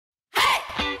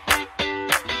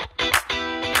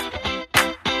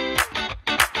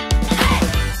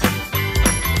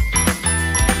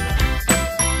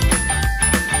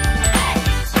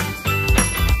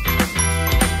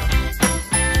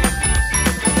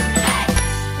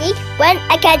One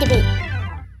Academy.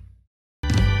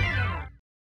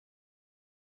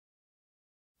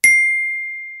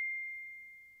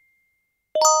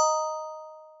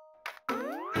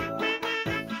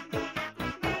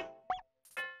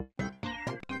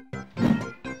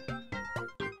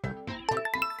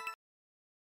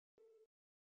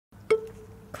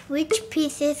 Which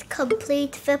pieces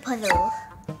complete the puzzle?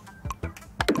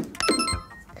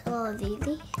 Oh,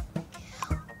 really?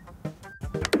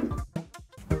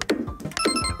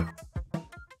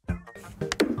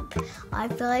 I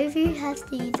believe you have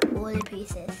to use all the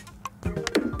pieces.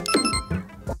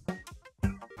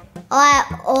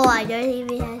 I don't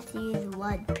even have to use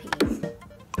one piece.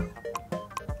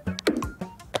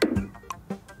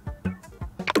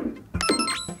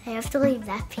 I have to leave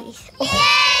that piece. Oh.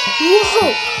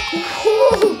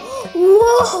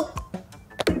 Whoa!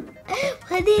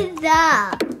 What is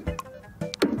that?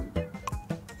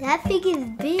 That thing is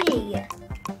big.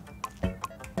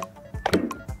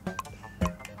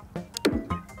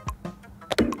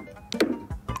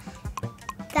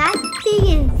 That thing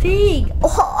is big.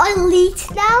 Oh, on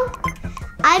leads now?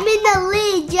 I'm in the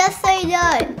lead, just so you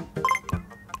know.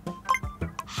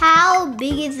 How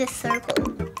big is this circle?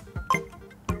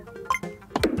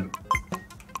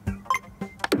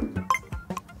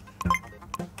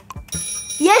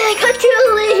 Yes, I got 2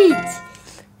 leads.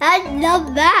 That's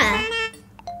not bad.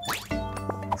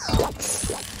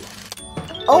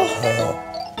 Oh.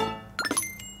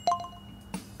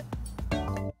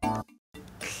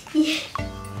 Yeah.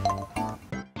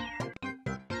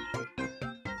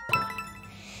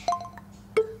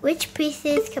 Which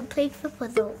pieces complete the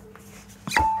puzzle?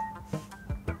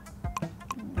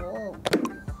 Whoa.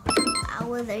 That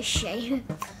was a shame.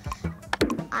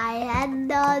 I had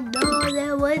not known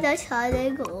there was a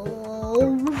triangle.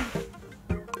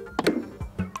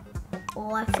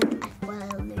 Oh, I think I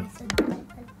want to lose another.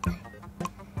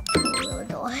 Oh,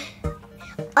 no.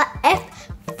 F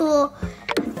for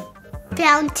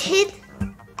fountain.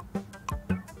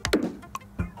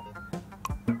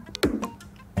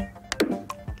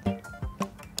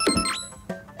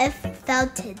 F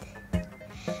fountain.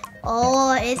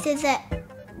 Oh, this is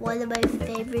one of my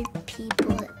favorite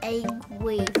people,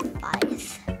 angry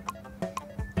eyes.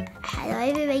 How do I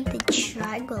even make the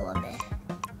triangle of it?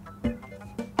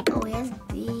 Oh, it has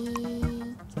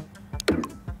big.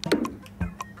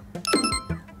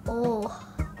 Oh.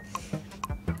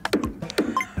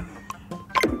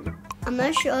 I'm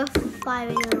not sure if I'm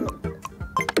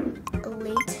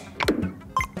elite.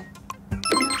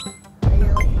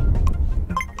 Really?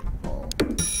 Oh.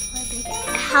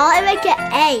 How do I make it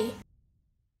A?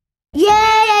 Yay!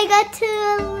 I got 2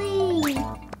 leads.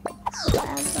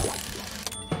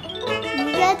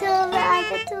 You got 2, I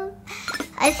got 2.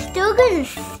 I still got a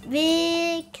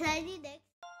big. Can I do next?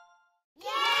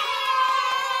 Yay!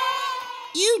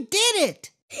 You did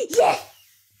it! Yes!